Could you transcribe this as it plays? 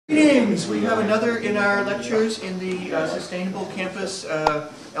Greetings! We have another in our lectures in the Sustainable Campus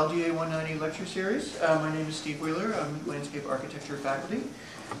LDA 190 lecture series. My name is Steve Wheeler. I'm landscape architecture faculty.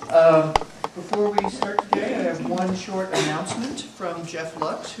 Before we start today, I have one short announcement from Jeff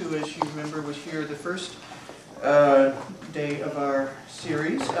Lux, who, as you remember, was here the first day of our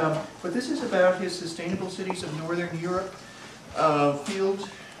series. But this is about his Sustainable Cities of Northern Europe field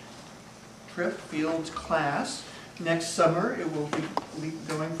class. Next summer, it will be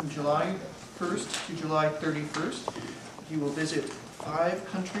going from July 1st to July 31st. You will visit 5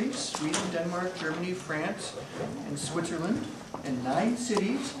 countries: Sweden, Denmark, Germany, France, and Switzerland, and 9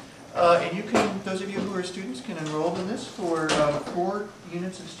 cities. And you can, those of you who are students can enroll in this for 4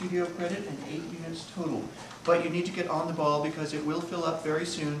 units of studio credit and 8 units total. But you need to get on the ball because it will fill up very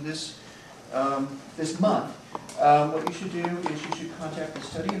soon this month. What you should do is you should contact the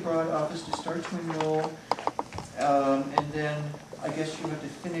Study Abroad office to start to enroll. And then I guess you have to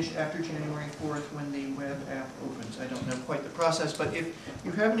finish after January 4th when the web app opens. I don't know quite the process, but if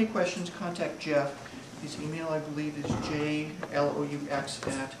you have any questions, contact Jeff. His email, I believe, is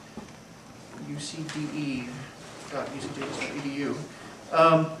jloux@ucdavis.edu.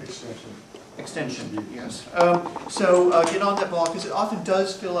 Extension, yes. So get on that ball because it often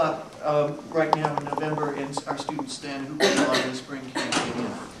does fill up right now in November, and our students then who go on the spring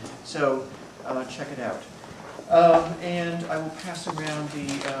campaign. So check it out. And I will pass around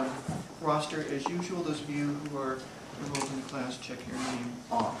the roster as usual. Those of you who are enrolled in the class, check your name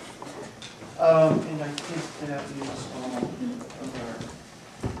off. And I think that is all of our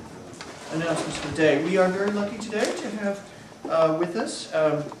announcements for the day. We are very lucky today to have with us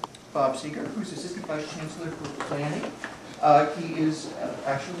Bob Segar, who's Assistant Vice Chancellor for Planning. He is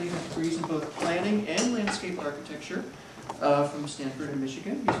actually has degrees in both planning and landscape architecture from Stanford and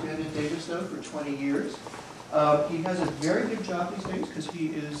Michigan. He's been in Davis, though, for 20 years. He has a very big job these days because he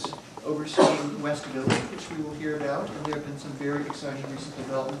is overseeing West Village, which we will hear about, and there have been some very exciting recent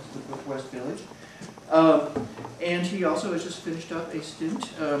developments with West Village. And he also has just finished up a stint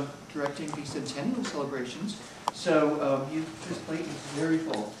directing the centennial celebrations, so his plate is very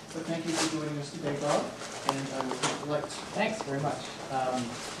full. But thank you for joining us today, Bob, and I will take the lights. Thanks very much.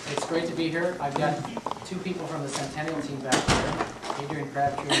 It's great to be here. I've got 2 people from the centennial team back here. Adrian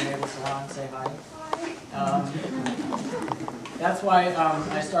Crabtree and Mabel Salon, say hi. That's why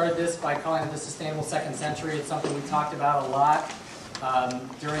I started this by calling it the Sustainable Second Century. It's something we talked about a lot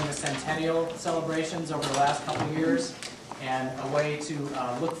during the centennial celebrations over the last couple of years, and a way to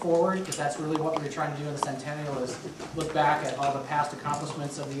look forward, because that's really what we were trying to do in the centennial, is look back at all the past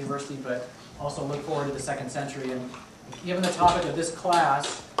accomplishments of the university, but also look forward to the second century. And given the topic of this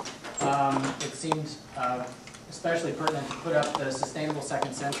class, it seemed especially pertinent to put up the Sustainable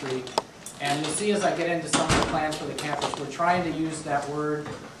Second Century. And you'll see as I get into some of the plans for the campus, we're trying to use that word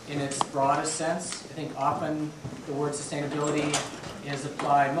in its broadest sense. I think often the word sustainability is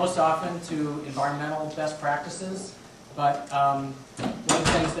applied most often to environmental best practices, but one of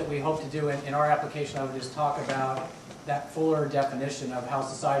the things that we hope to do in our application of it is talk about that fuller definition of how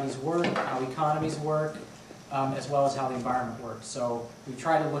societies work, how economies work, as well as how the environment works. So we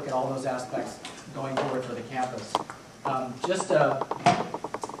try to look at all those aspects going forward for the campus.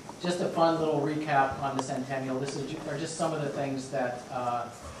 Just a fun little recap on the centennial. Are just some of the things that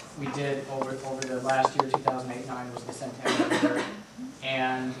we did over the last year. 2008-09 was the centennial year.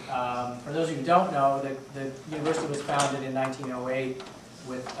 And for those of you who don't know, the university was founded in 1908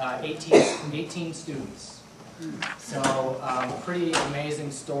 with 18 students. So pretty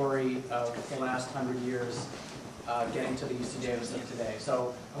amazing story of the last 100 years getting to the UC Davis of today.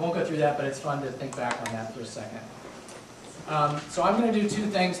 So I won't go through that, but it's fun to think back on that for a second. So I'm going to do 2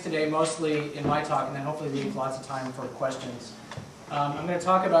 things today, mostly in my talk, and then hopefully leave lots of time for questions. I'm going to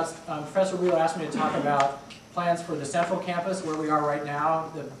talk about, Professor Wheeler asked me to talk about plans for the central campus, where we are right now,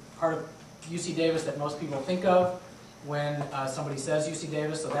 the part of UC Davis that most people think of when somebody says UC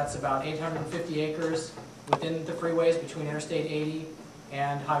Davis. So that's about 850 acres within the freeways between Interstate 80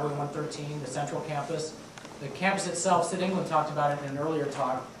 and Highway 113, the central campus. The campus itself, Sid England talked about it in an earlier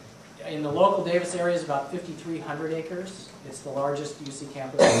talk. In the local Davis area is about 5,300 acres. It's the largest UC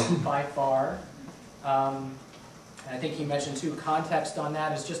campus by far. And I think he mentioned too, context on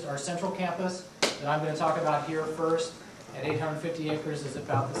that is just our central campus that I'm going to talk about here first. At 850 acres is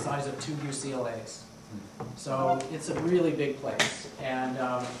about the size of 2 UCLAs. So it's a really big place. And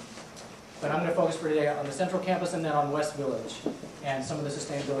but I'm going to focus for today on the central campus and then on West Village and some of the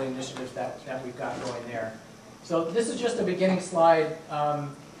sustainability initiatives that we've got going there. So this is just a beginning slide.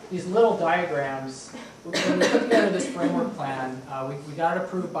 These little diagrams, when we put together this framework plan, we got it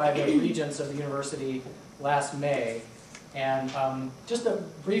approved by the regents of the university last May. And just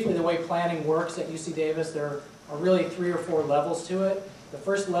briefly, the way planning works at UC Davis, there are really 3 or 4 levels to it. The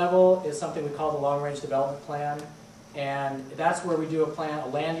first level is something we call the long-range development plan, and that's where we do a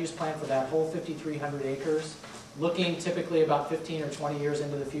land use plan for that whole 5,300 acres, looking typically about 15 or 20 years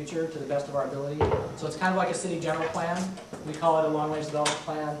into the future to the best of our ability. So it's kind of like a city general plan. We call it a long-range development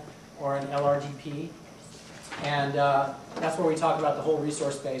plan or an LRDP. And that's where we talk about the whole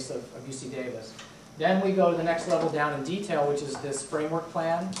resource base of UC Davis. Then we go to the next level down in detail, which is this framework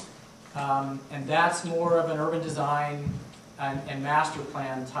plan. And that's more of an urban design and master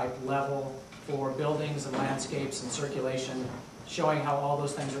plan type level for buildings and landscapes and circulation, showing how all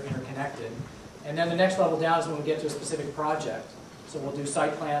those things are interconnected. And then the next level down is when we get to a specific project. So we'll do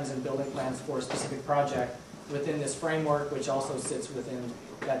site plans and building plans for a specific project within this framework, which also sits within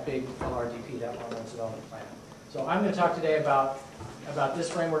that big LRDP, that long-range development plan. So I'm going to talk today about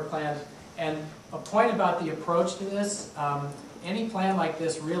this framework plan. And a point about the approach to this, any plan like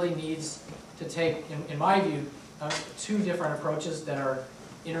this really needs to take, in my view, 2 different approaches that are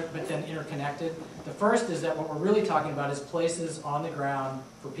but then interconnected. The first is that what we're really talking about is places on the ground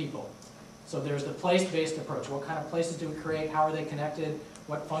for people. So there's the place-based approach. What kind of places do we create? How are they connected?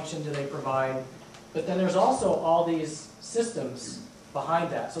 What function do they provide? But then there's also all these systems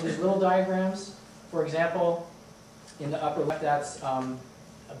behind that. So these little diagrams, for example, in the upper left, that's a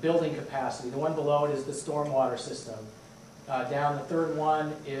building capacity. The one below it is the stormwater system. Down the third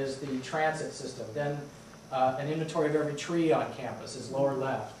one is the transit system. Then an inventory of every tree on campus is lower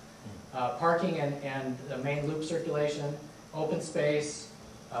left. Parking and the main loop circulation, open space,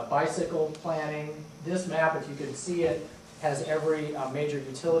 bicycle planning. This map, if you can see it, has every major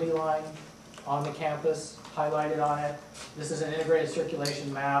utility line on the campus highlighted on it. This is an integrated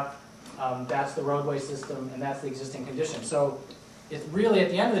circulation map. That's the roadway system, and that's the existing condition. So it's really, at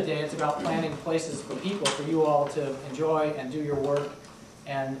the end of the day, it's about planning places for people, for you all to enjoy and do your work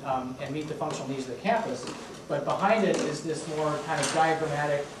and meet the functional needs of the campus. But behind it is this more kind of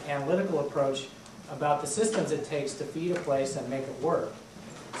diagrammatic, analytical approach about the systems it takes to feed a place and make it work.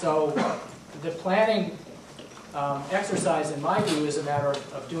 So the planning exercise, in my view, is a matter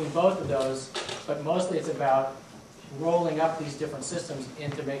of doing both of those, but mostly it's about rolling up these different systems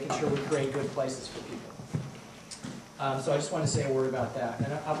into making sure we create good places for people. So I just want to say a word about that. And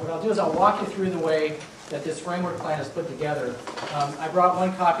what I'll do is I'll walk you through the way that this framework plan is put together. I brought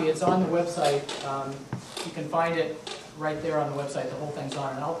one copy. It's on the website. You can find it right there on the website. The whole thing's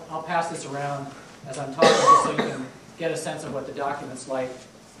on. And I'll pass this around as I'm talking, just so you can get a sense of what the document's like.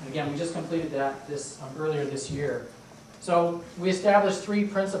 And again, we just completed that earlier this year. So we established 3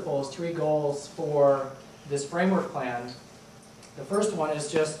 principles, 3 goals for this framework plan. The first one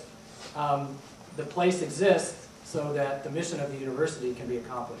is just the place exists so that the mission of the university can be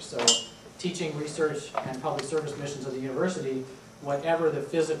accomplished. So teaching, research, and public service missions of the university, whatever the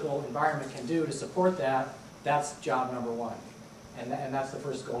physical environment can do to support that, that's job number 1. And that's the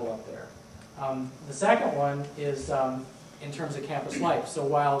first goal up there. The second one is in terms of campus life. So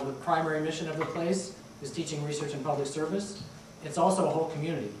while the primary mission of the place is teaching, research, and public service, it's also a whole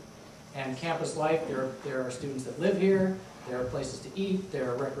community. And campus life, there are students that live here, there are places to eat, there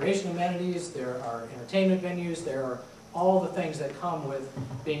are recreation amenities, there are entertainment venues, there are all the things that come with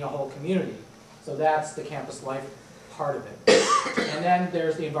being a whole community. So that's the campus life part of it. And then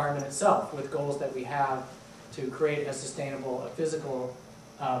there's the environment itself, with goals that we have to create as sustainable a physical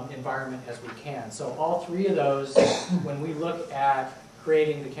environment as we can. So all 3 of those, when we look at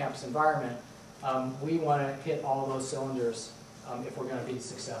creating the campus environment, we want to hit all those cylinders if we're going to be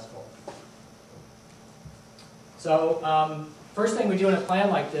successful. So first thing we do in a plan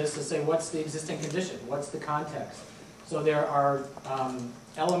like this is say, what's the existing condition? What's the context? So there are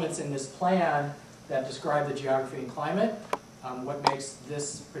elements in this plan that describe the geography and climate, what makes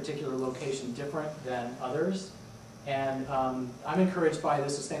this particular location different than others. And I'm encouraged by the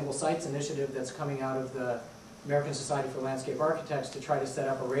Sustainable Sites Initiative that's coming out of the American Society for Landscape Architects to try to set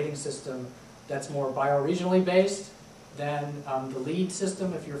up a rating system that's more bioregionally based than the LEED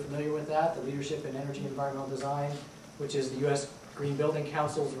system, if you're familiar with that, the Leadership in Energy and Environmental Design, which is the U.S. Green Building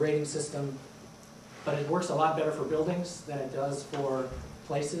Council's rating system. But it works a lot better for buildings than it does for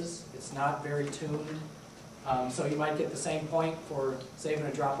places. It's not very tuned. So you might get the same point for saving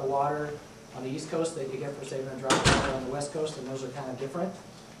a drop of water on the East Coast that you get for saving a drop of water on the West Coast, and those are kind of different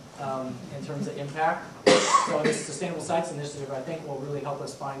in terms of impact. So this Sustainable Sites Initiative, I think, will really help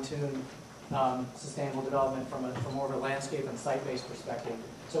us fine-tune sustainable development from more of a landscape and site-based perspective.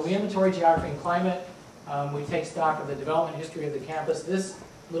 So we inventory geography and climate. We take stock of the development history of the campus. This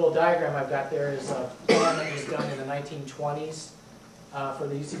little diagram I've got there is a plan that was done in the 1920s for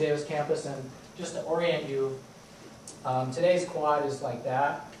the UC Davis campus. And just to orient you, Today's quad is like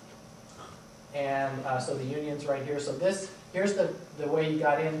that. And so the Union's right here. So here's the way you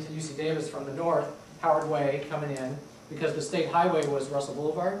got into UC Davis from the north, Howard Way coming in, because the state highway was Russell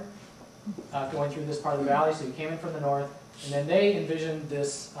Boulevard, going through this part of the valley. So you came in from the north, and then they envisioned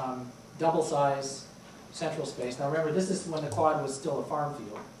this double-size central space. Now remember, this is when the quad was still a farm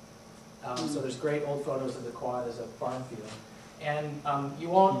field. So there's great old photos of the quad as a farm field. And you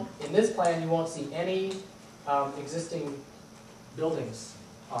won't, in this plan, you won't see any existing buildings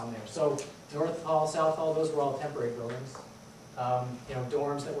on there. So North Hall, South Hall, those were all temporary buildings. You know,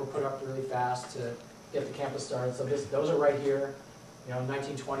 dorms that were put up really fast to get the campus started. So those are right here. You know, in the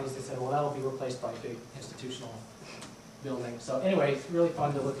 1920s, they said, well, that'll be replaced by a big institutional building. So anyway, it's really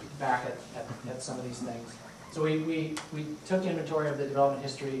fun to look back at some of these things. So we took inventory of the development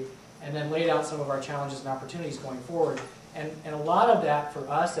history and then laid out some of our challenges and opportunities going forward. And a lot of that for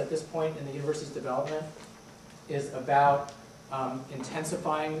us at this point in the university's development is about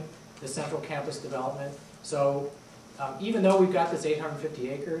intensifying the central campus development. So even though we've got this 850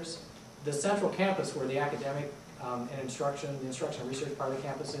 acres, the central campus where the academic and the instruction and research part of the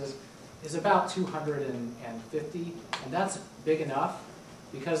campus is about 250, and that's big enough,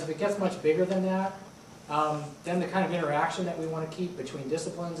 because if it gets much bigger than that, then the kind of interaction that we want to keep between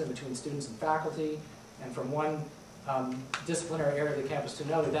disciplines and between students and faculty, and from one disciplinary area of the campus to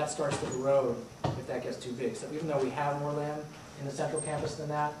another, that starts to erode if that gets too big. So even though we have more land in the central campus than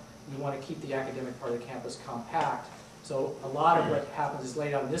that, we want to keep the academic part of the campus compact. So a lot of what happens is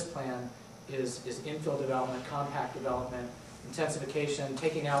laid out in this plan is infill development, compact development, intensification,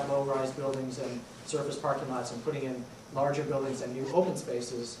 taking out low-rise buildings and surface parking lots and putting in larger buildings and new open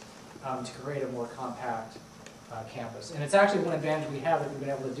spaces to create a more compact campus. And it's actually one advantage we have that we've been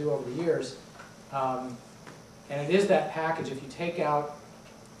able to do over the years. And it is that package. If you take out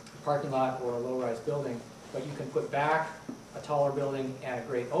a parking lot or a low-rise building, but you can put back a taller building and a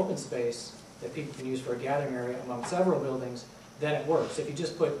great open space that people can use for a gathering area among several buildings, then it works. If you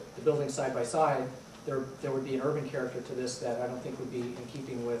just put the buildings side by side, there would be an urban character to this that I don't think would be in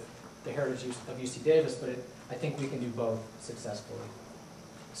keeping with the heritage of UC Davis, but I think we can do both successfully.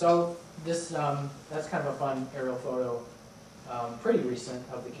 So this, that's kind of a fun aerial photo, pretty recent,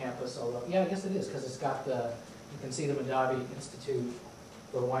 of the campus, although, yeah, I guess it is, because it's got the, you can see the Mondavi Institute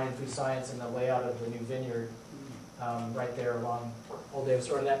for Wine and Food Science and the layout of the new vineyard right there along Old Davis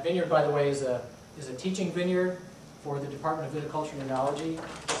Road. And that vineyard, by the way, is a teaching vineyard for the Department of Viticulture and Enology.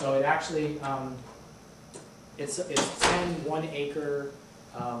 So it actually, it's 10 1-acre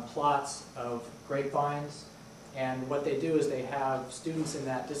plots of grapevines. And what they do is they have students in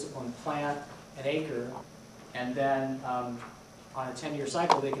that discipline plant an acre, and then on a 10-year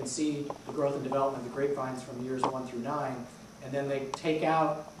cycle they can see the growth and development of the grapevines from years 1 through 9, and then they take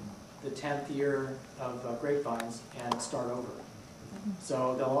out the 10th year of grapevines and start over.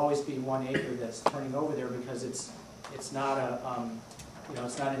 So there'll always be 1 acre that's turning over there, because it's not a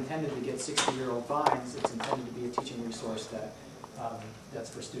it's not intended to get 60-year-old vines. It's intended to be a teaching resource that's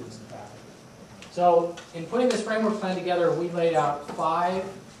for students and faculty. So in putting this framework plan together, we laid out 5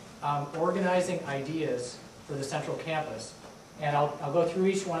 organizing ideas for the central campus. And I'll go through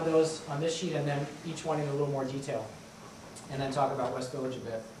each one of those on this sheet, and then each one in a little more detail, and then talk about West Village a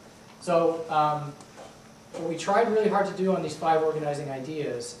bit. So what we tried really hard to do on these 5 organizing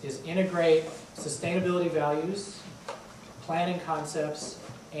ideas is integrate sustainability values, planning concepts,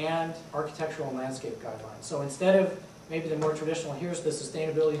 and architectural and landscape guidelines. So instead of maybe the more traditional, here's the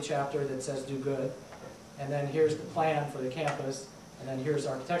sustainability chapter that says do good, and then here's the plan for the campus, and then here's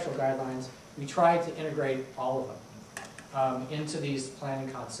architectural guidelines, we tried to integrate all of them into these planning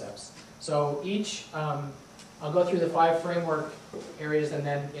concepts. So each, I'll go through the 5 framework areas, and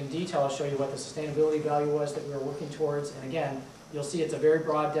then in detail I'll show you what the sustainability value was that we were working towards. And again, you'll see it's a very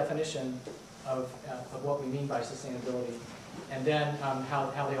broad definition of what we mean by sustainability, and then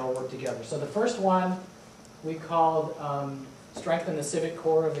how they all work together. So the first one we called strengthen the civic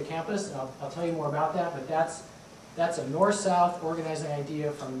core of the campus, and I'll tell you more about that, but that's a north-south organizing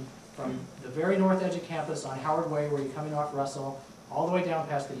idea from the very north edge of campus on Howard Way, where you're coming off Russell, all the way down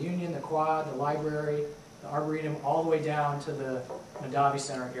past the Union, the Quad, the library, the Arboretum, all the way down to the Mondavi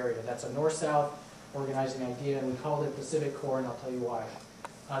Center area. That's a north-south organizing idea, and we called it the civic core, and I'll tell you why.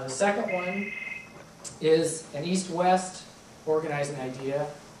 The second one is an east-west organizing idea,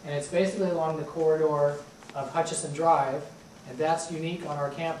 and it's basically along the corridor of Hutchison Drive, and that's unique on our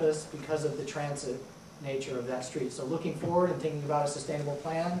campus because of the transit nature of that street. So looking forward and thinking about a sustainable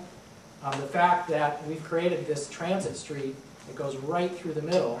plan, the fact that we've created this transit street that goes right through the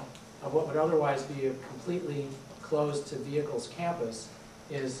middle of what would otherwise be a completely closed to vehicles campus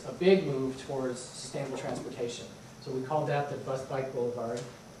is a big move towards sustainable transportation. So we called that the Bus Bike Boulevard.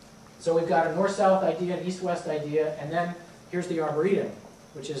 So we've got a north-south idea, an east-west idea, and then here's the Arboretum,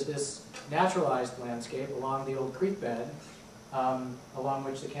 which is this naturalized landscape along the old creek bed, along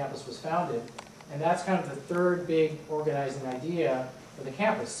which the campus was founded. And that's kind of the third big organizing idea for the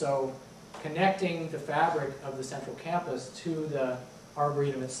campus. So connecting the fabric of the central campus to the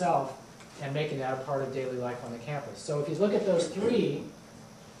Arboretum itself and making that a part of daily life on the campus. So if you look at those three,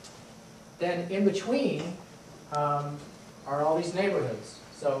 then in between are all these neighborhoods.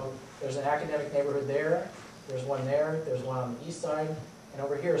 So there's an academic neighborhood there, there's one there, there's one on the east side, and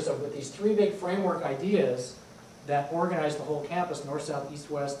over here. So with these three big framework ideas that organize the whole campus, north, south, east,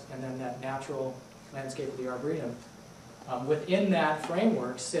 west, and then that natural landscape of the Arboretum, within that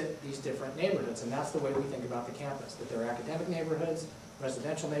framework sit these different neighborhoods, and that's the way we think about the campus, that they're academic neighborhoods,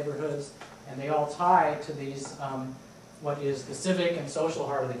 residential neighborhoods, and they all tie to these, what is the civic and social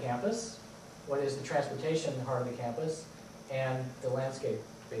heart of the campus, what is the transportation heart of the campus, and the landscape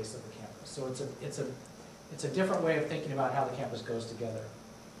base of the campus. So it's a different way of thinking about how the campus goes together.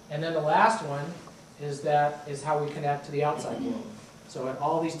 And then the last one is how we connect to the outside world. So at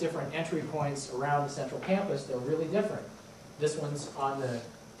all these different entry points around the central campus, they're really different. This one's on the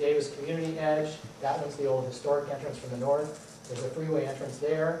Davis community edge. That one's the old historic entrance from the north. There's a freeway entrance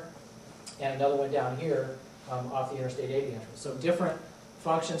there, and another one down here off the Interstate 80 entrance. So different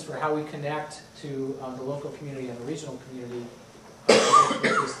functions for how we connect to the local community and the regional community with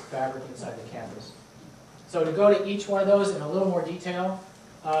this fabric inside the campus. So to go to each one of those in a little more detail,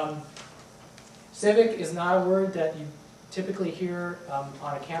 civic is not a word that you typically hear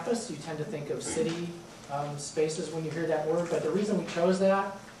on a campus. You tend to think of city spaces when you hear that word, but the reason we chose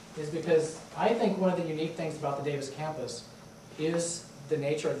that is because I think one of the unique things about the Davis campus is the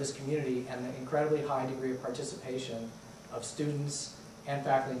nature of this community and the incredibly high degree of participation of students and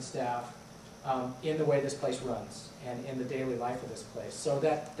faculty and staff in the way this place runs and in the daily life of this place. So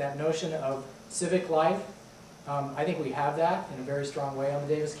that notion of civic life, I think we have that in a very strong way on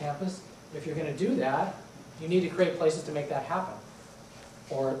the Davis campus. If you're going to do that, you need to create places to make that happen,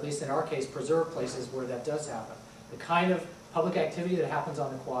 or at least in our case, preserve places where that does happen. The kind of public activity that happens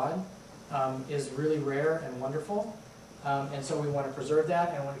on the quad is really rare and wonderful, and so we want to preserve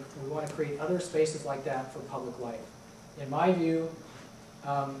that, and we want to create other spaces like that for public life. In my view,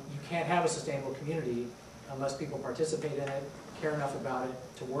 you can't have a sustainable community unless people participate in it, care enough about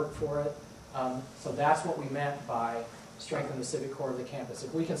it, to work for it. So that's what we meant by strengthen the civic core of the campus.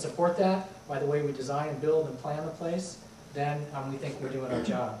 If we can support that by the way we design and build and plan the place, then we think we're doing our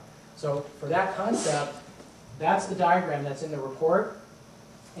job. So for that concept, that's the diagram that's in the report.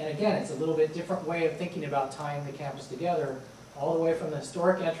 And again, it's a little bit different way of thinking about tying the campus together, all the way from the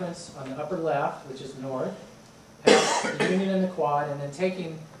historic entrance on the upper left, which is north, past the Union and the Quad, and then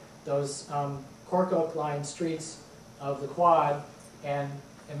taking those cork oak lined streets of the Quad and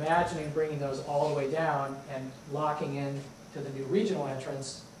imagining bringing those all the way down and locking in to the new regional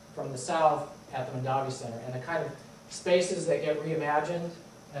entrance from the south at the Mondavi Center. And the kind of spaces that get reimagined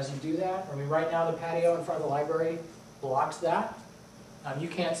as you do that. I mean, right now the patio in front of the library blocks that. You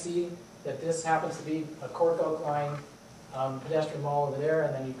can't see that this happens to be a cork oak line pedestrian mall over there,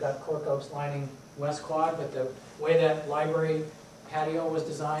 and then you've got cork oaks lining West Quad, but the way that library patio was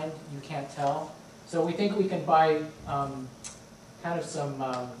designed, you can't tell. So we think we can buy kind of some,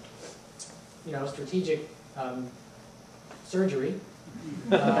 strategic surgery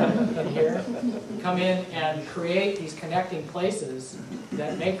in here, come in and create these connecting places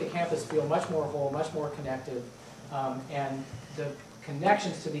that make the campus feel much more whole, much more connected, and the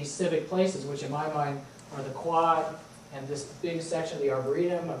connections to these civic places, which in my mind are the Quad and this big section of the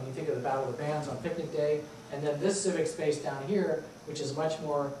Arboretum. I mean, you think of the Battle of the Bands on picnic day, and then this civic space down here, which is much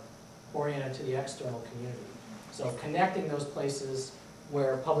more oriented to the external community. So connecting those places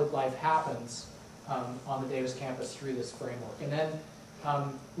where public life happens on the Davis campus through this framework. And then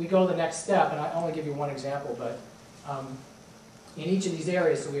we go the next step, and I only give you one example, but in each of these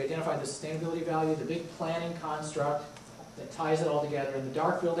areas, so we identified the sustainability value, the big planning construct that ties it all together, and the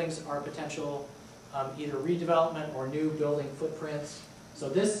dark buildings are potential either redevelopment or new building footprints. So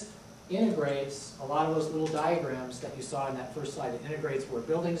this integrates a lot of those little diagrams that you saw in that first slide. It integrates where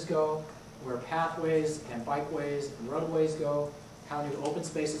buildings go, where pathways and bikeways and roadways go, how new open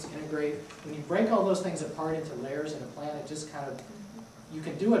spaces integrate. When you break all those things apart into layers in a plan, it just kind of, you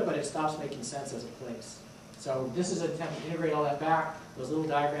can do it, but it stops making sense as a place. So this is an attempt to integrate all that back. Those little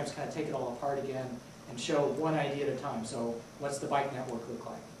diagrams kind of take it all apart again and show one idea at a time. So what's the bike network look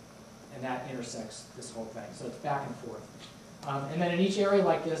like? And that intersects this whole thing. So it's back and forth. And then in each area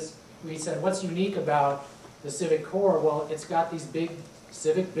like this, we said, what's unique about the civic core? Well, it's got these big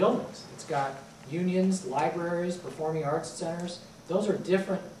civic buildings. It's got unions, libraries, performing arts centers. Those are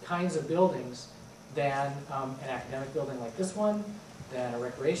different kinds of buildings than an academic building like this one, than a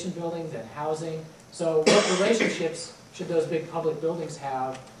recreation building, than housing. So what relationships should those big public buildings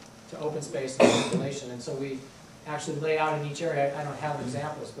have to open space and circulation? And so we actually lay out in each area, I don't have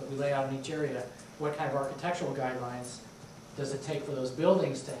examples, but we lay out in each area what kind of architectural guidelines does it take for those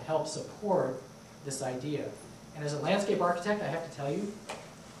buildings to help support this idea. And as a landscape architect, I have to tell you,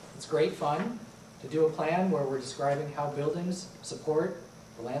 it's great fun to do a plan where we're describing how buildings support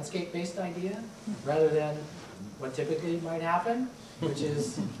the landscape-based idea, rather than what typically might happen, which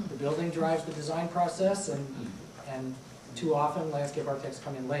is the building drives the design process, and too often landscape architects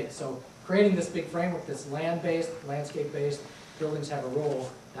come in late. So creating this big framework that's land-based, landscape-based, buildings have a role,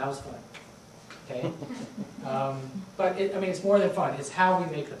 that was fun. Okay? But I mean, it's more than fun. It's how we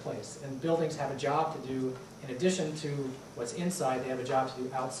make the place. And buildings have a job to do, in addition to what's inside, they have a job to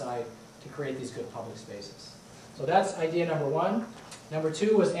do outside to create these good public spaces. So that's idea number one. Number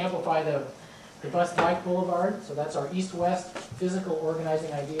two was amplify the bus Dyke Boulevard. So that's our east-west physical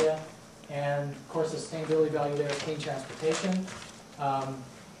organizing idea. And of course, the sustainability value there is clean transportation. The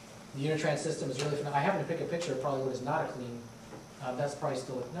Unitrans system is really fun. I happen to pick a picture of probably what is not a clean. That's probably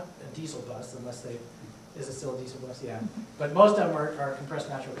still a diesel bus, unless they, is it still a diesel bus? Yeah. But most of them are compressed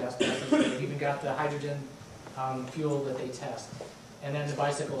natural gas buses. They've even got the hydrogen fuel that they test. And then the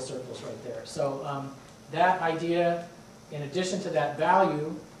bicycle circles right there. So that idea, in addition to that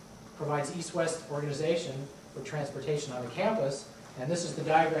value, provides east-west organization for transportation on the campus. And this is the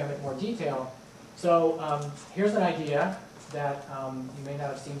diagram in more detail. So here's an idea that you may not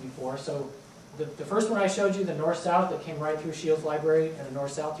have seen before. So the first one I showed you, the north-south, that came right through Shields Library in the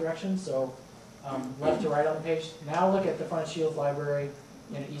north-south direction. So left to right on the page. Now look at the front of Shields Library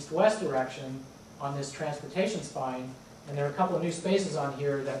in an east-west direction on this transportation spine. And there are a couple of new spaces on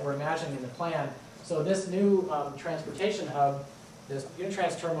here that we're imagining in the plan. So this new transportation hub, this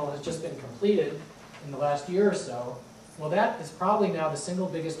Unitrans terminal, has just been completed in the last year or so. Well, that is probably now the single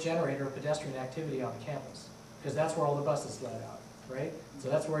biggest generator of pedestrian activity on the campus, because that's where all the buses let out, right? So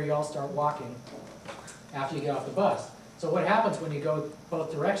that's where you all start walking after you get off the bus. So what happens when you go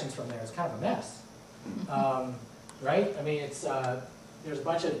both directions from there? It's kind of a mess, right? I mean, it's there's a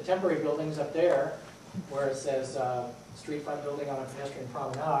bunch of temporary buildings up there where it says street front building on a pedestrian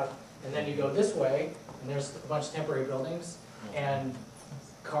promenade, and then you go this way, and there's a bunch of temporary buildings, and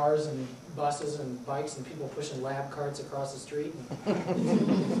cars and buses and bikes and people pushing lab carts across the street.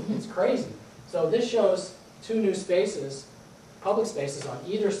 It's crazy. So this shows two new spaces, public spaces on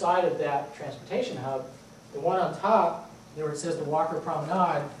either side of that transportation hub. The one on top, where it says the Walker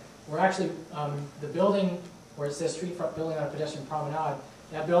Promenade, we're actually, the building where it says street front building on a pedestrian promenade,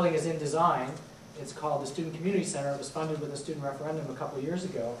 that building is in design. It's called the Student Community Center. It was funded with a student referendum a couple of years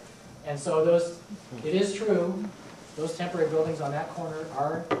ago. And so those, it is true, those temporary buildings on that corner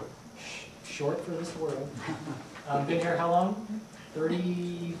are short for this world. Been here how long?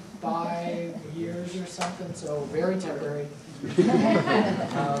 35 years or something, so very temporary.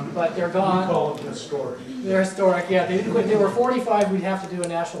 But they're gone. We call them historic. They're historic, yeah. If they were 45, we'd have to do a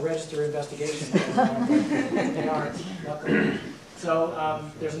National Register investigation. They aren't, luckily. So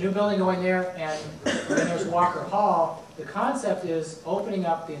there's a new building going there, and then there's Walker Hall. The concept is opening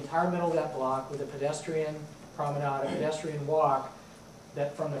up the entire middle of that block with a pedestrian promenade, a pedestrian walk,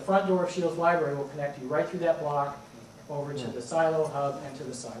 that from the front door of Shields Library will connect you right through that block over to the silo hub and to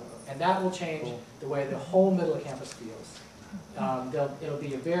the silo. And that will change the way the whole middle of campus feels. It'll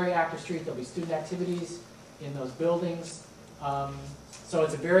be a very active street. There'll be student activities in those buildings. So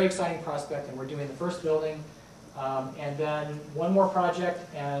it's a very exciting prospect, and we're doing the first building. And then one more project,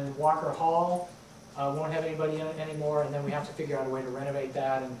 and Walker Hall won't have anybody in it anymore, and then we have to figure out a way to renovate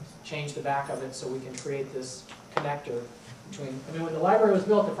that and change the back of it so we can create this connector between, I mean, when the library was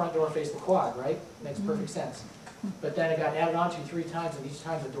built, the front door faced the quad, right? Makes perfect sense. But then it got added on to 3 times, and each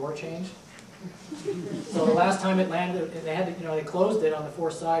time the door changed. So the last time it landed, they had to, you know, they closed it on the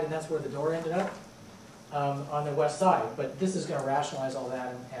 4th side, and that's where the door ended up, on the west side. But this is going to rationalize all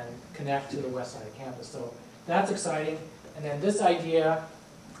that and connect to the west side of campus. So that's exciting. And then this idea,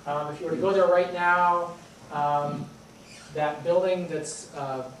 if you were to go there right now, that building that's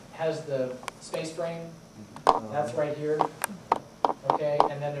has the space frame, that's right here. Okay,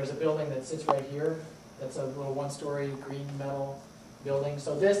 and then there's a building that sits right here. That's a little 1-story green metal building.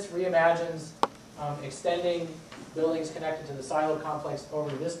 So this reimagines extending buildings connected to the silo complex over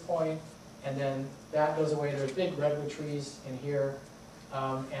to this point, and then that goes away. There's big redwood trees in here,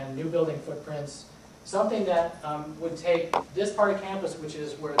 and new building footprints. Something that would take this part of campus, which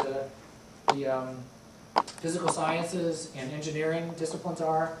is where the physical sciences and engineering disciplines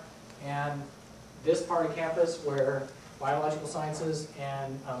are, and this part of campus where biological sciences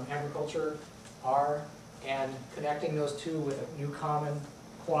and agriculture are, and connecting those two with a new common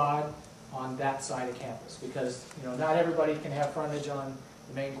quad on that side of campus, because not everybody can have frontage on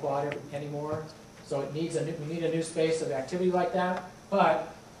the main quad anymore. So we need a new space of activity like that,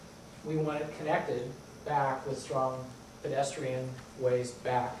 but we want it connected back with strong pedestrian ways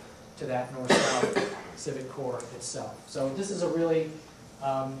back to that north-south civic core itself. So this is a really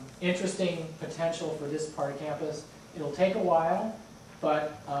interesting potential for this part of campus. It'll take a while,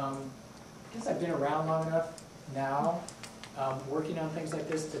 but I guess I've been around long enough now, working on things like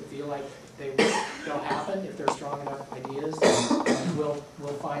this, to feel like they'll happen if they're strong enough ideas. And we'll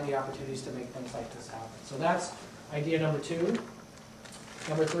find the opportunities to make things like this happen. So that's idea number 2.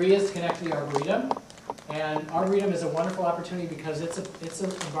 Number 3 is to connect to the Arboretum. And Arboretum is a wonderful opportunity because it's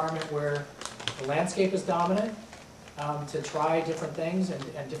an environment where the landscape is dominant, to try different things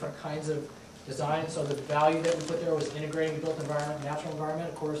and different kinds of design. So the value that we put there was integrating the built environment, natural environment.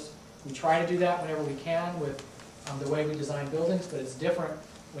 Of course, we try to do that whenever we can with the way we design buildings, but it's different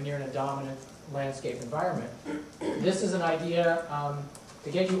when you're in a dominant landscape environment. This is an idea to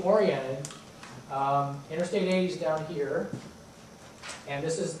get you oriented. Interstate 80 is down here, and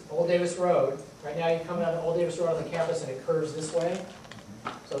this is Old Davis Road. Right now you come down Old Davis Road on the campus and it curves this way.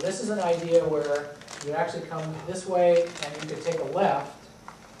 So this is an idea where you actually come this way and you could take a left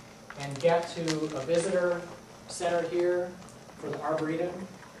and get to a visitor center here for the Arboretum.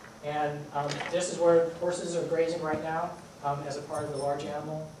 And this is where horses are grazing right now as a part of the large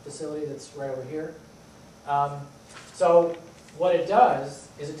animal facility that's right over here. So what it does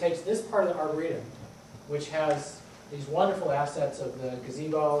is it takes this part of the Arboretum, which has these wonderful assets of the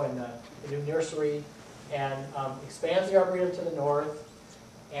gazebo and the new nursery, and expands the Arboretum to the north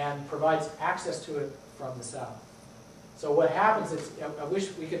and provides access to it from the south. So what happens is, I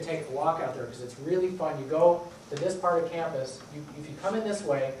wish we could take a walk out there because it's really fun. You go to this part of campus, if you come in this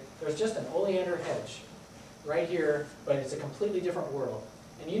way, there's just an oleander hedge right here, but it's a completely different world.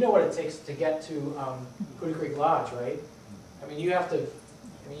 And you know what it takes to get to Cootie Creek Lodge, right? I mean, you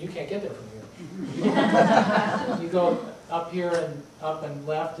can't get there from here. You go up here and up and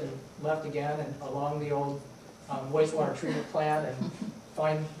left again, and along the old wastewater treatment plant, and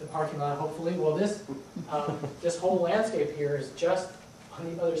find the parking lot, hopefully. Well, this whole landscape here is just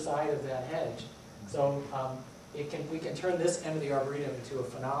on the other side of that hedge. So we can turn this end of the Arboretum into a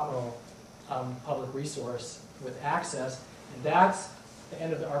phenomenal public resource with access. And that's the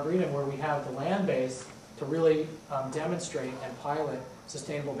end of the Arboretum where we have the land base to really demonstrate and pilot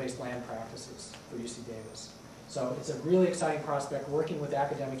sustainable-based land practices for UC Davis. So it's a really exciting prospect, working with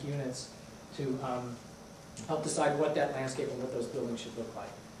academic units to help decide what that landscape and what those buildings should look like.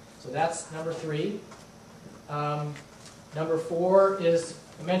 So that's number 3. Number 4 is,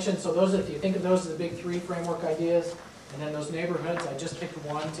 I mentioned, so those, if you think of those as the big 3 framework ideas, and then those neighborhoods, I just picked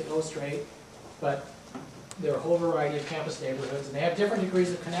one to illustrate, but there are a whole variety of campus neighborhoods, and they have different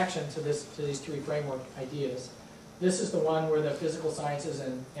degrees of connection to these 3 framework ideas. This is the one where the physical sciences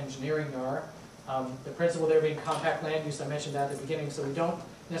and engineering are. The principle there being compact land use, I mentioned that at the beginning, so we don't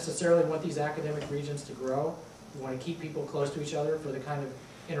necessarily want these academic regions to grow. We want to keep people close to each other for the kind of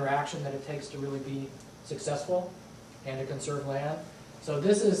interaction that it takes to really be successful and to conserve land. So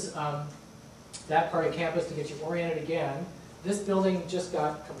this is that part of campus to get you oriented again. This building just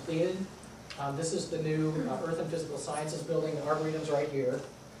got completed. This is the new Earth and Physical Sciences building. The Arboretum's right here.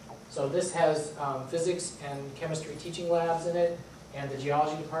 So this has physics and chemistry teaching labs in it, and the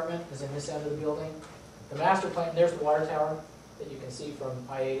geology department is in this end of the building. The master plan, there's the water tower that you can see from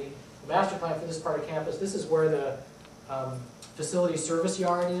I-80. The master plan for this part of campus, this is where the facility service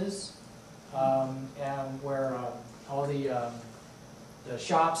yard is, and where all the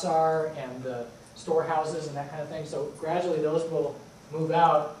shops are, and the storehouses and that kind of thing. So gradually those will move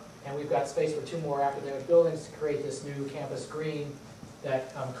out, and we've got space for 2 more academic buildings to create this new campus green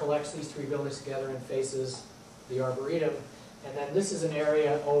that collects these 3 buildings together and faces the Arboretum. And then this is an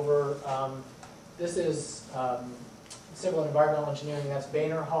area over, this is Civil and Environmental Engineering, that's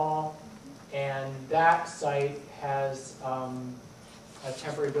Boehner Hall, and that site has a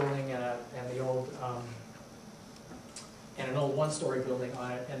temporary building and an old 1-story building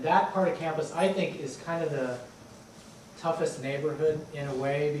on it. And that part of campus, I think, is kind of the toughest neighborhood in a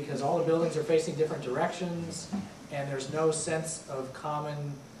way, because all the buildings are facing different directions, and there's no sense of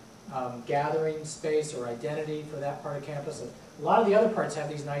common gathering space or identity for that part of campus. A lot of the other parts have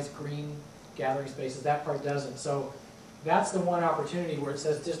these nice green gathering spaces. That part doesn't. So that's the one opportunity where it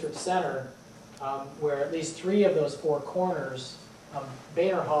says District Center, where at least 3 of those 4 corners,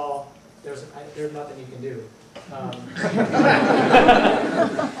 Boehner Hall, there's nothing you can do.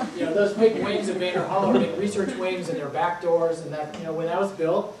 You know, those big wings of Bader Hall are big research wings, and they're back doors, and that, you know, when that was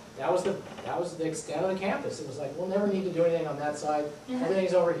built, that was the extent of the campus. It was like, we'll never need to do anything on that side.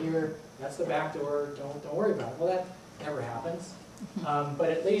 Everything's over here. That's the back door. Don't worry about it. Well, that never happens. But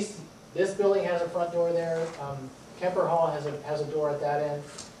at least this building has a front door there. Kemper Hall has a door at that end,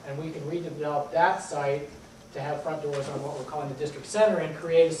 and we can redevelop that site to have front doors on what we're calling the district center and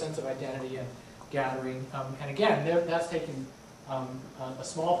create a sense of identity and gathering. And again, that's taking a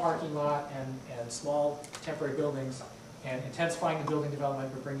small parking lot and small temporary buildings and intensifying the building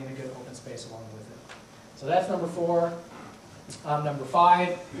development, but bringing a good open space along with it. So that's number 4. Number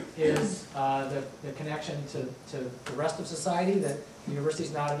 5 is the connection to the rest of society, that the university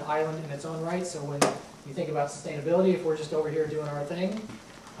is not an island in its own right. So when you think about sustainability, if we're just over here doing our thing,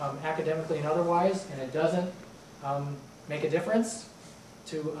 academically and otherwise, and it doesn't make a difference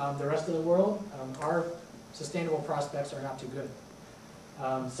to the rest of the world, our sustainable prospects are not too good.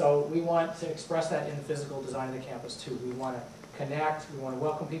 So we want to express that in the physical design of the campus too. We want to connect, we want to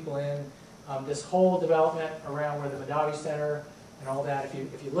welcome people in. This whole development around where the Mondavi Center and all that,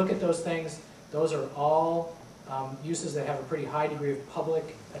 if you look at those things, those are all uses that have a pretty high degree of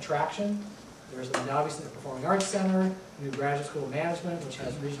public attraction. There's the Mondavi Center Performing Arts Center, new Graduate School of Management, which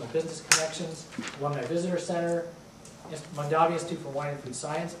has regional business connections, Alumni Visitor Center, Mondavi Institute for Wine and Food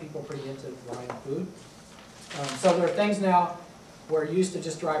Science, people pretty into wine and food. So there are things now where you used to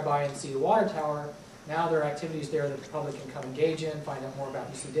just drive by and see the water tower. Now there are activities there that the public can come engage in, find out more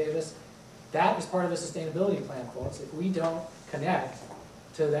about UC Davis. That is part of the sustainability plan, folks. If we don't connect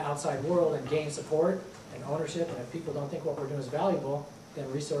to the outside world and gain support and ownership, and if people don't think what we're doing is valuable, then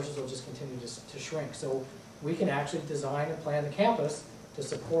resources will just continue to shrink. So we can actually design and plan the campus to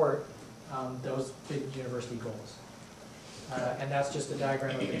support those big university goals. And that's just a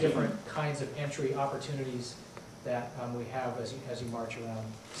diagram of the different kinds of entry opportunities that we have as you march around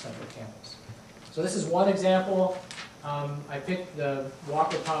Central Campus. So this is one example. I picked the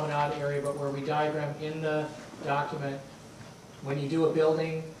Walker Promenade area, but where we diagram in the document, when you do a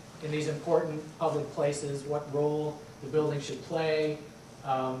building in these important public places, what role the building should play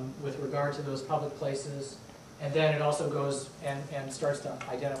with regard to those public places. And then it also goes and starts to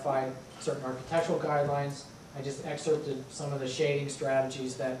identify certain architectural guidelines. I just excerpted some of the shading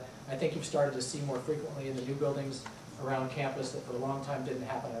strategies that I think you've started to see more frequently in the new buildings around campus that for a long time didn't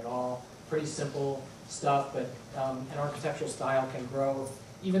happen at all. Pretty simple stuff, but an architectural style can grow.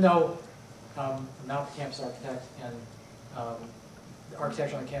 Even though I'm not the campus architect, and the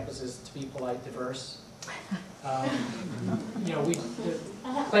architecture on campus is, to be polite, diverse. You know,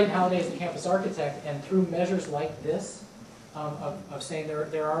 Clayton Halliday is the campus architect, and through measures like this, of saying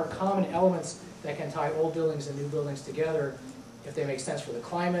there are common elements that can tie old buildings and new buildings together if they make sense for the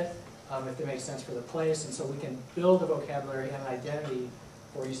climate, if they make sense for the place, and so we can build a vocabulary and an identity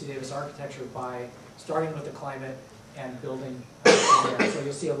for UC Davis architecture by starting with the climate and building from there. So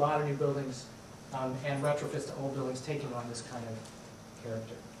you'll see a lot of new buildings and retrofits to old buildings taking on this kind of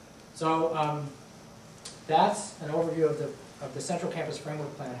character. So that's an overview of the Central Campus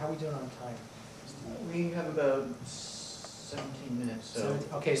Framework Plan. How are we doing on time? We have about 17 minutes. So.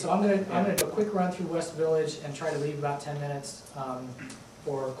 Okay, so I'm gonna do a quick run through West Village and try to leave about 10 minutes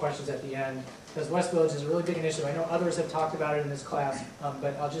for questions at the end, because West Village is a really big initiative. I know others have talked about it in this class,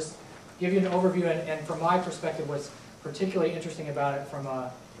 but I'll just give you an overview, and from my perspective, what's particularly interesting about it from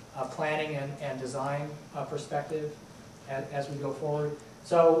a planning and design perspective as we go forward.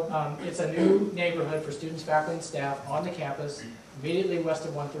 So it's a new neighborhood for students, faculty, and staff on the campus, immediately west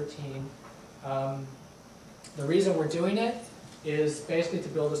of 113. The reason we're doing it is basically to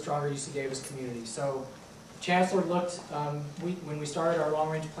build a stronger UC Davis community. So Chancellor looked, when we started our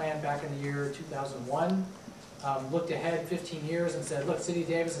long-range plan back in the year 2001, looked ahead 15 years and said, look, City of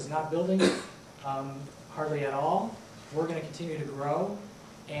Davis is not building hardly at all. We're going to continue to grow,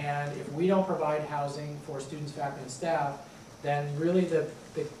 and if we don't provide housing for students, faculty, and staff, then really the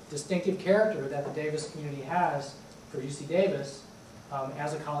distinctive character that the Davis community has for UC Davis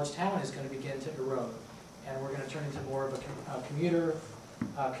as a college town is going to begin to erode. And we're going to turn into more of a commuter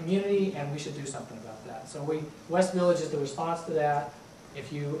community, and we should do something about that. So West Village is the response to that.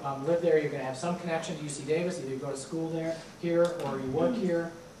 If you live there, you're going to have some connection to UC Davis. Either you go to school here or you work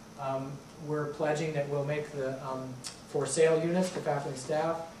here. We're pledging that we'll make the for sale units for faculty and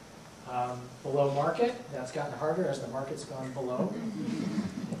staff below market. That's gotten harder as the market's gone below.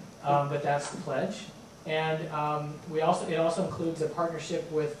 But that's the pledge. And it also includes a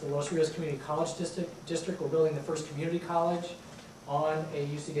partnership with the Los Rios Community College District. We're building the first community college on a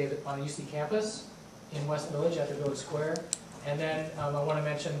UC campus in West Village at the Village Square. And then I want to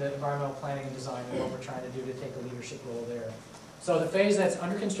mention the environmental planning and design and what we're trying to do to take a leadership role there. So the phase that's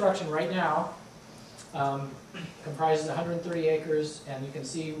under construction right now comprises 130 acres, and you can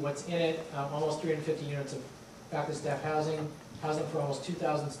see what's in it, almost 350 units of faculty staff housing for almost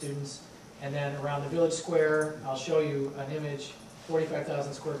 2,000 students. And then around the village square, I'll show you an image,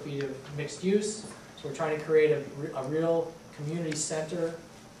 45,000 square feet of mixed use. So we're trying to create a real community center,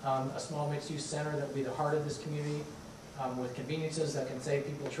 a small mixed use center that will be the heart of this community, with conveniences that can save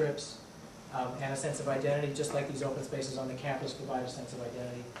people trips, and a sense of identity, just like these open spaces on the campus provide a sense of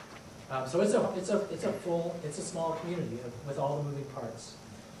identity. So it's a small community with all the moving parts.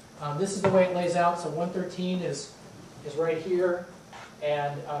 This is the way it lays out. So 113 is right here,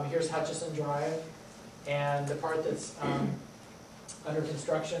 and here's Hutchison Drive, and the part that's under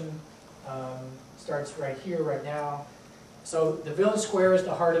construction starts right here, right now. So the village square is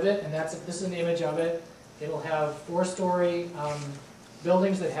the heart of it, and this is an image of it. It'll have 4-story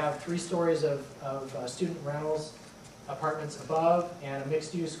buildings that have 3 stories of student rentals, apartments above, and a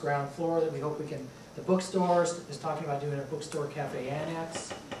mixed-use ground floor that we hope we can. The bookstore is talking about doing a bookstore cafe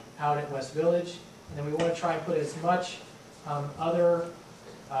annex out at West Village, and then we want to try and put as much other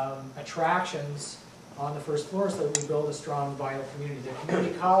attractions on the first floor so that we build a strong, vital community. The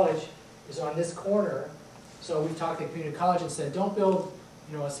community college is on this corner, so we've talked to the community college and said, don't build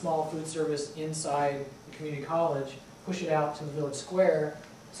a small food service inside the community college, push it out to the village square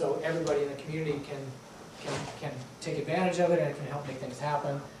so everybody in the community can take advantage of it and it can help make things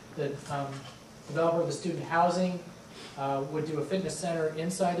happen. The developer of the student housing would do a fitness center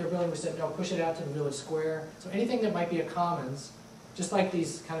inside their building. We said, no, push it out to the village square. So anything that might be a commons, just like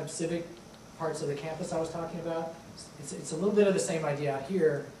these kind of civic parts of the campus I was talking about, it's a little bit of the same idea out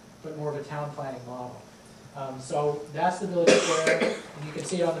here, but more of a town planning model. So that's the village square, and you can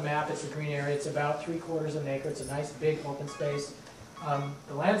see it on the map. It's a green area. It's about 3/4 of an acre. It's a nice big open space.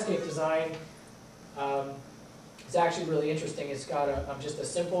 The landscape design is actually really interesting. It's got just a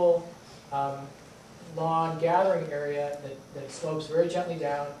simple lawn gathering area that slopes very gently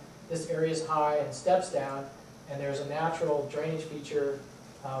down. This area is high and steps down, and there's a natural drainage feature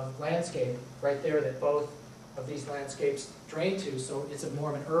landscape right there that both of these landscapes drain to. So it's more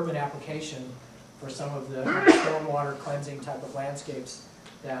of an urban application for some of the stormwater cleansing type of landscapes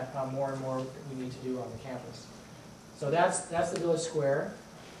that more and more we need to do on the campus. So that's the village square.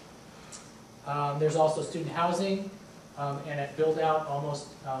 There's also student housing, and it built out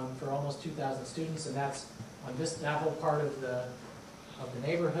for almost 2,000 students, and that's on that whole part of the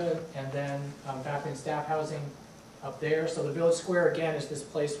neighborhood, and then faculty and staff housing up there. So the village square again is this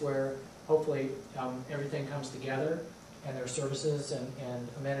place where hopefully everything comes together, and there are services and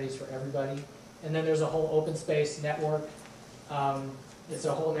amenities for everybody. And then there's a whole open space network. It's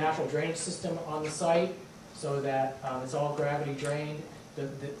a whole natural drainage system on the site, so that it's all gravity drained.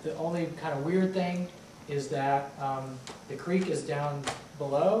 The only kind of weird thing is that the creek is down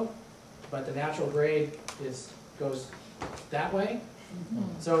below, but the natural grade goes that way.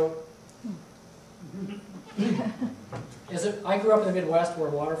 So I grew up in the Midwest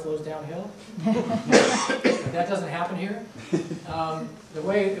where water flows downhill. But that doesn't happen here. The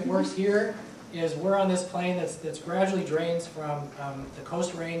way it works here is we're on this plain that's gradually drains from the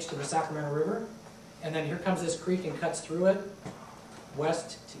Coast Range to the Sacramento River, and then here comes this creek and cuts through it,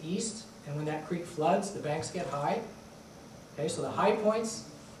 west to east, and when that creek floods, the banks get high. Okay, so the high points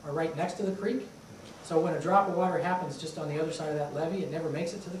are right next to the creek. So when a drop of water happens just on the other side of that levee, it never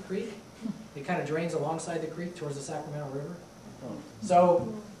makes it to the creek. It kind of drains alongside the creek towards the Sacramento River.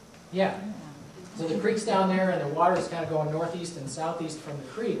 So, yeah. So the creek's down there, and the water is kind of going northeast and southeast from the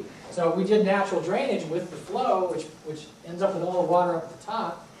creek. So we did natural drainage with the flow, which ends up with all the water up the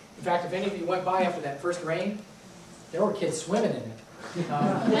top. In fact, if any of you went by after that first rain, there were kids swimming in it.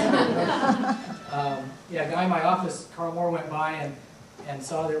 Yeah, a guy in my office, Carl Moore, went by and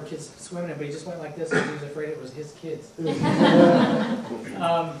saw there were kids swimming in it, but he just went like this because he was afraid it was his kids.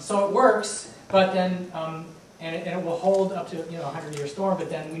 So it works, but then, and it will hold up to 100-year storm, but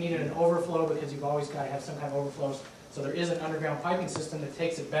then we needed an overflow because you've always got to have some kind of overflows. So there is an underground piping system that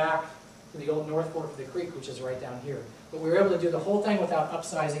takes it back to the old North Fork of the creek, which is right down here. But we were able to do the whole thing without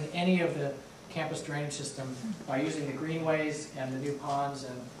upsizing any of the campus drainage system by using the greenways and the new ponds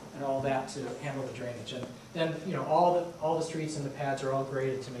and all that to handle the drainage. And then all the streets and the pads are all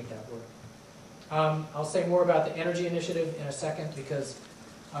graded to make that work. I'll say more about the energy initiative in a second because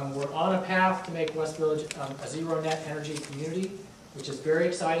we're on a path to make West Village a zero net energy community, which is very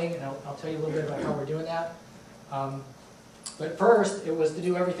exciting, and I'll tell you a little bit about how we're doing that. But first, it was to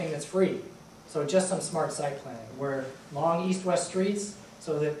do everything that's free. So just some smart site planning, where long east-west streets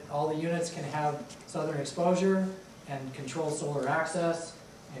so that all the units can have southern exposure, and control solar access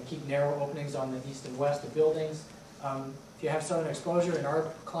and keep narrow openings on the east and west of buildings. If you have southern exposure in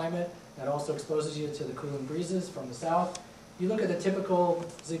our climate, that also exposes you to the cooling breezes from the south. You look at the typical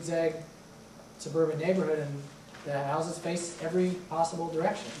zigzag suburban neighborhood and the houses face every possible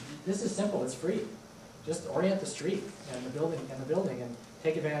direction. This is simple, it's free. Just orient the street and the building and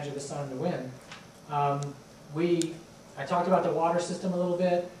take advantage of the sun and the wind. I talked about the water system a little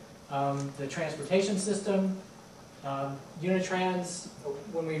bit, the transportation system. Unitrans,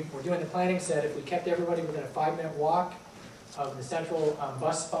 when we were doing the planning, said if we kept everybody within a 5-minute walk of the central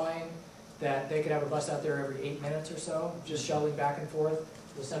bus spine, that they could have a bus out there every 8 minutes or so, just shuttling back and forth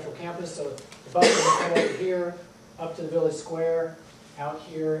to the central campus. So the bus would come over here, up to the village square, out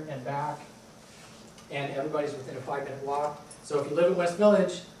here and back, and everybody's within a 5-minute walk. So if you live at West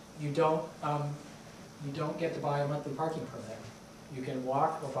Village, you don't get to buy a monthly parking permit. You can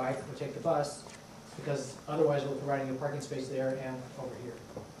walk or bike or take the bus, because otherwise we're providing a parking space there and over here.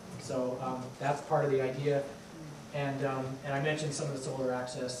 So that's part of the idea. And I mentioned some of the solar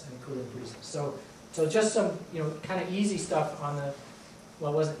access and cooling breezes. So just some kind of easy stuff on the,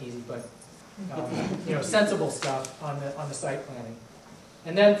 well, it wasn't easy, but sensible stuff on the site planning.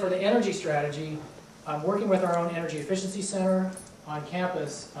 And then for the energy strategy, working with our own energy efficiency center on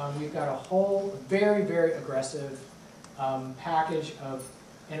campus, we've got a whole very, very aggressive package of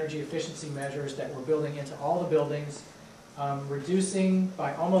energy efficiency measures that we're building into all the buildings, reducing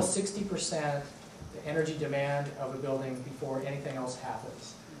by almost 60% the energy demand of a building before anything else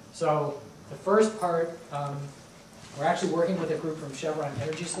happens. So the first part, we're actually working with a group from Chevron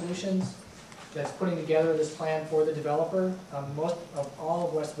Energy Solutions that's putting together this plan for the developer. Most of all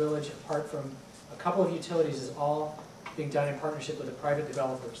of West Village, apart from a couple of utilities, is all being done in partnership with a private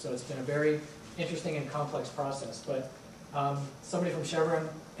developer. So it's been a very interesting and complex process. But somebody from Chevron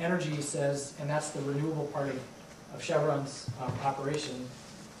Energy says, and that's the renewable part of Chevron's operation,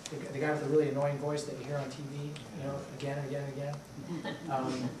 the guy with the really annoying voice that you hear on TV, again and again and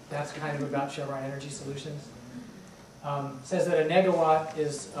again. That's kind of about Chevron Energy Solutions. Says that a negawatt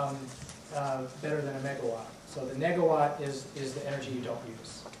is better than a megawatt. So the negawatt is the energy you don't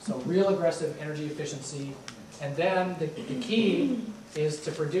use. So real aggressive energy efficiency. And then the key is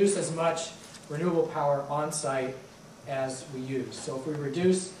to produce as much renewable power on site as we use. So if we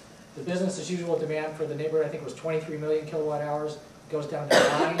reduce the business as usual demand for the neighborhood, I think it was 23 million kilowatt hours, goes down to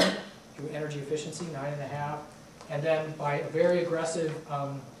 9 through energy efficiency, 9.5. And then by a very aggressive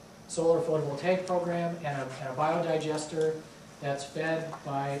solar photovoltaic program and a biodigester that's fed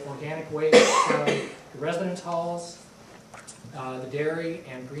by organic waste from the residence halls, the dairy,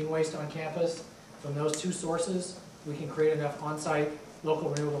 and green waste on campus. From those two sources, we can create enough on-site local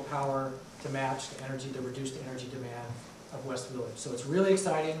renewable power to match the reduced energy demand of West Village. So it's really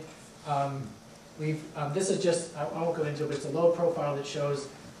exciting. This is just, I won't go into it, but it's a load profile that shows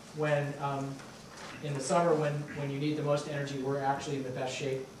when, in the summer, when you need the most energy, we're actually in the best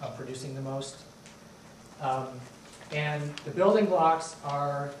shape of producing the most. And the building blocks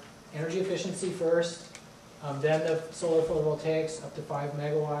are energy efficiency first, then the solar photovoltaics up to 5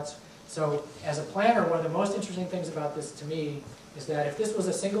 megawatts. So as a planner, one of the most interesting things about this to me is that if this was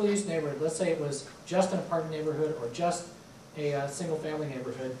a single-use neighborhood, let's say it was just an apartment neighborhood or just a single-family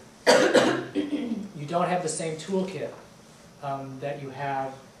neighborhood, you don't have the same toolkit that you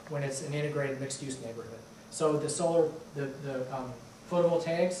have when it's an integrated mixed-use neighborhood. So the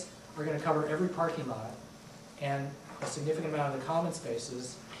photovoltaics are going to cover every parking lot and a significant amount of the common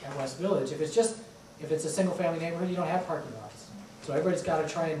spaces at West Village. If it's a single-family neighborhood, you don't have parking lots. So everybody's got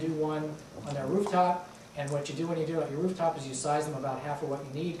to try and do one on their rooftop. And what you do when you do it on your rooftop is you size them about half of what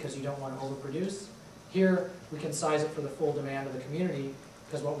you need because you don't want to overproduce. Here, we can size it for the full demand of the community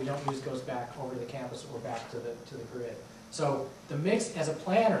because what we don't use goes back over to the campus or back to the grid. So the mix, as a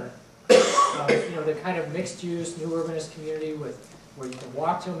planner, the kind of mixed-use, new urbanist community where you can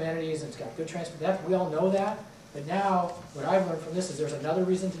walk to amenities and it's got good transport, we all know that. But now, what I've learned from this is there's another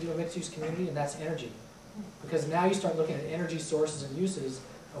reason to do a mixed-use community, and that's energy. Because now you start looking at energy sources and uses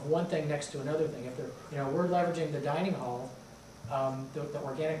of one thing next to another thing. If they're, we're leveraging the dining hall, the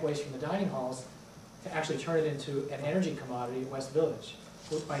organic waste from the dining halls, to actually turn it into an energy commodity at West Village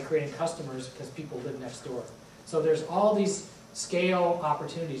by creating customers because people live next door. So there's all these scale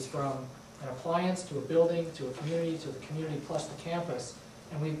opportunities from an appliance to a building to a community to the community plus the campus,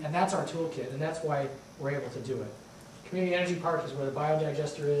 and that's our toolkit, and that's why we're able to do it. Community Energy Park is where the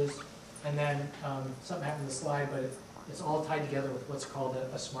biodigester is, and then something happened in the slide, but it's all tied together with what's called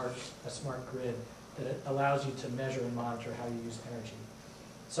a smart grid that it allows you to measure and monitor how you use energy.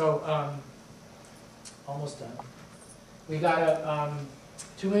 So almost done. We got a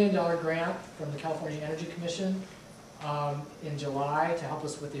 $2 million grant from the California Energy Commission in July to help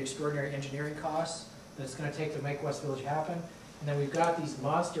us with the extraordinary engineering costs that it's going to take to make West Village happen. And then we've got these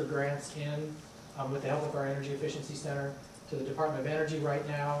monster grants in with the help of our Energy Efficiency Center to the Department of Energy right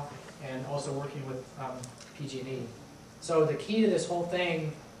now, and also working with PG&E. So the key to this whole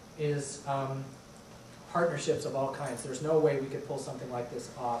thing is partnerships of all kinds. There's no way we could pull something like this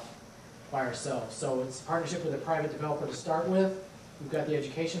off by ourselves. So it's a partnership with a private developer to start with. We've got the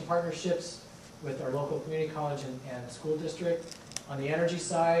education partnerships with our local community college and school district. On the energy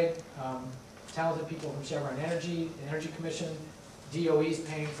side, talented people from Chevron Energy, the Energy Commission, DOE is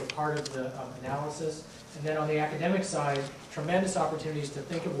paying for part of the analysis. And then on the academic side, tremendous opportunities to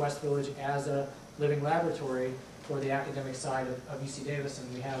think of West Village as a living laboratory for the academic side of UC Davis,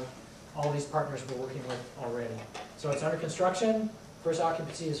 and we have all these partners we're working with already. So it's under construction. First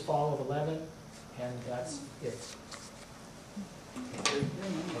occupancy is fall of 11, and that's it.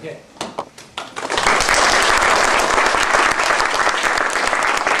 Okay.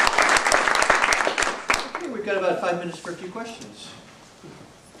 Okay, we've got about 5 minutes for a few questions.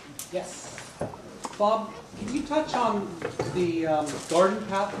 Yes. Bob, can you touch on the Garden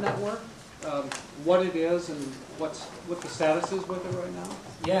Path Network, what it is and what the status is with it right now?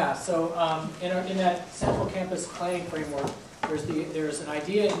 Yeah, so in that central campus planning framework, there's an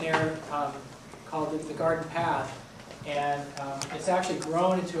idea in there called the Garden Path, and it's actually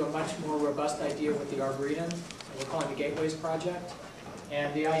grown into a much more robust idea with the Arboretum, and we're calling it the Gateways Project.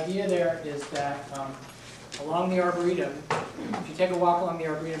 And the idea there is that along the Arboretum, if you take a walk along the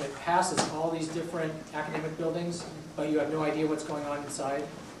Arboretum, it passes all these different academic buildings, but you have no idea what's going on inside.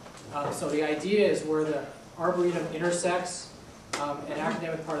 So the idea is where the Arboretum intersects an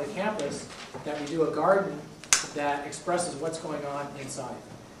academic part of the campus, that we do a garden that expresses what's going on inside.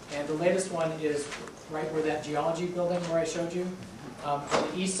 And the latest one is right where that geology building where I showed you. On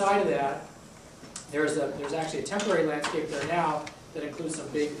the east side of that, there's actually a temporary landscape there now that includes some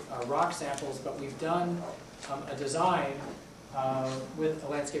big rock samples, but we've done a design with a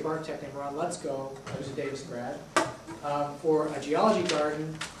landscape architect named Ron Lutzko, who's a Davis grad, for a geology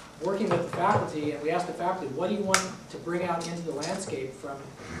garden, working with the faculty, and we asked the faculty, what do you want to bring out into the landscape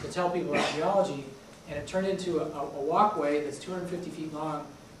to tell people about geology? And it turned into a walkway that's 250 feet long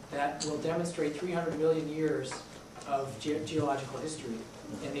that will demonstrate 300 million years of geological history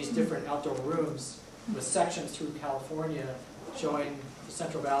in these different outdoor rooms with sections through California showing the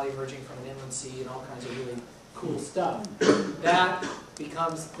Central Valley emerging from an inland sea and all kinds of really cool stuff. That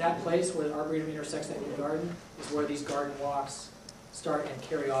becomes, that place where the Arboretum intersects that new garden is where these garden walks start and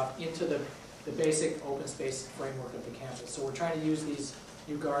carry off into the basic open space framework of the campus. So we're trying to use these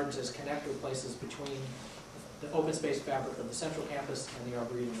new gardens as connector places between the open space fabric of the central campus and the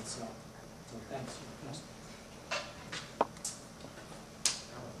Arboretum itself. So thanks.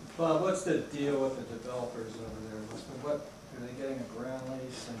 Bob, what's the deal with the developers over there? What are they getting a ground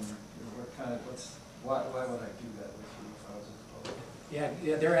lease, and what kind of why would I do that with you if I was a developer?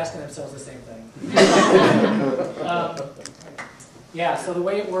 Yeah, they're asking themselves the same thing. Yeah, so the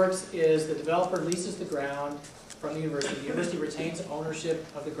way it works is the developer leases the ground from the university. The university retains ownership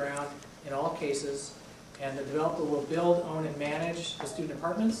of the ground in all cases, and the developer will build, own, and manage the student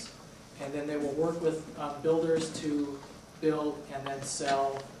apartments, and then they will work with builders to build and then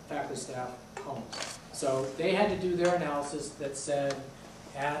sell faculty staff homes. So they had to do their analysis that said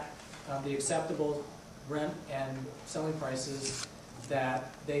at the acceptable rent and selling prices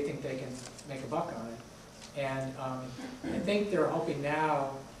that they think they can make a buck on it. And I think they're hoping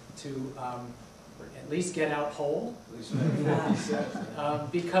now to at least get out whole,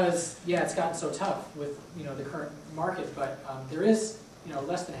 because yeah, it's gotten so tough with the current market. But there is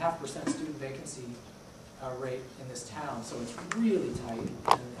less than 0.5% student vacancy rate in this town, so it's really tight,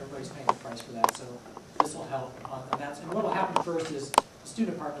 and everybody's paying the price for that. So this will help on that. And what will happen first is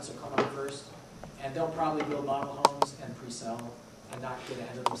student apartments will come up first, and they'll probably build model homes and pre-sell and not get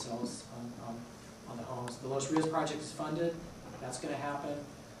ahead of themselves on the homes. The Los Rios project is funded. That's going to happen.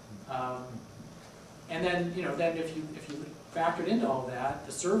 And then then if you factored into all that,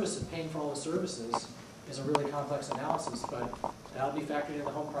 the service of paying for all the services is a really complex analysis, but that'll be factored into the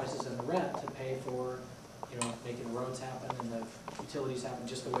home prices and the rent to pay for making the roads happen and the utilities happen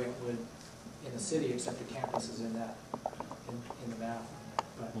just the way it would in the city, except the campus is in that in the math.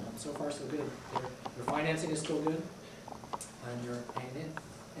 But so far so good. Their financing is still good, and you're paying in,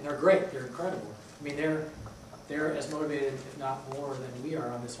 and they're great. They're incredible. I mean, they're as motivated, if not more, than we are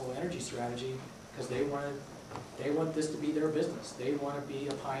on this whole energy strategy, because they want this to be their business. They want to be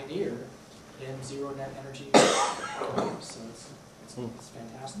a pioneer in zero net energy. So it's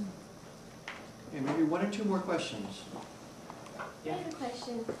fantastic. Okay, maybe one or two more questions. Yeah. I have a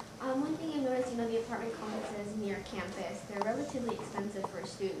question. One thing I've noticed, the apartment complexes near campus, they're relatively expensive for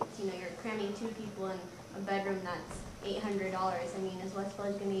students. You're cramming 2 people in a bedroom that's $800. I mean, is West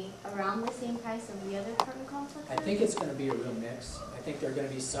Village going to be around the same price of the other apartment complexes? I think it's gonna be a real mix. I think there are gonna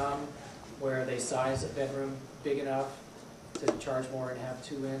be some where they size a bedroom big enough to charge more and have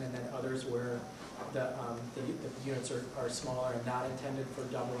 2 in, and then others where the units are smaller and not intended for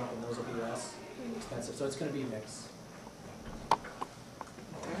doubling, and those will be less expensive. So it's gonna be a mix.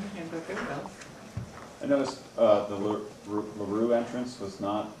 Okay, hand back there, Al. I noticed the LaRue entrance was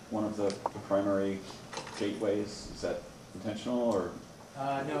not one of the primary gateways. Is that intentional, or?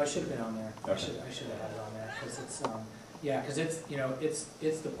 No, it should have been on there. I Okay. should have had it on there, because it's, because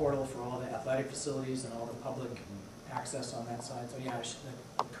it's the portal for all the athletic facilities and all the public access on that side. So yeah, I should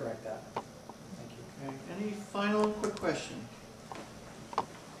correct that. Thank you. Okay, any final quick question?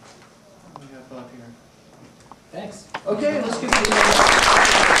 We got Bob here. Thanks. Okay, let's give it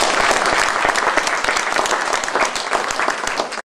a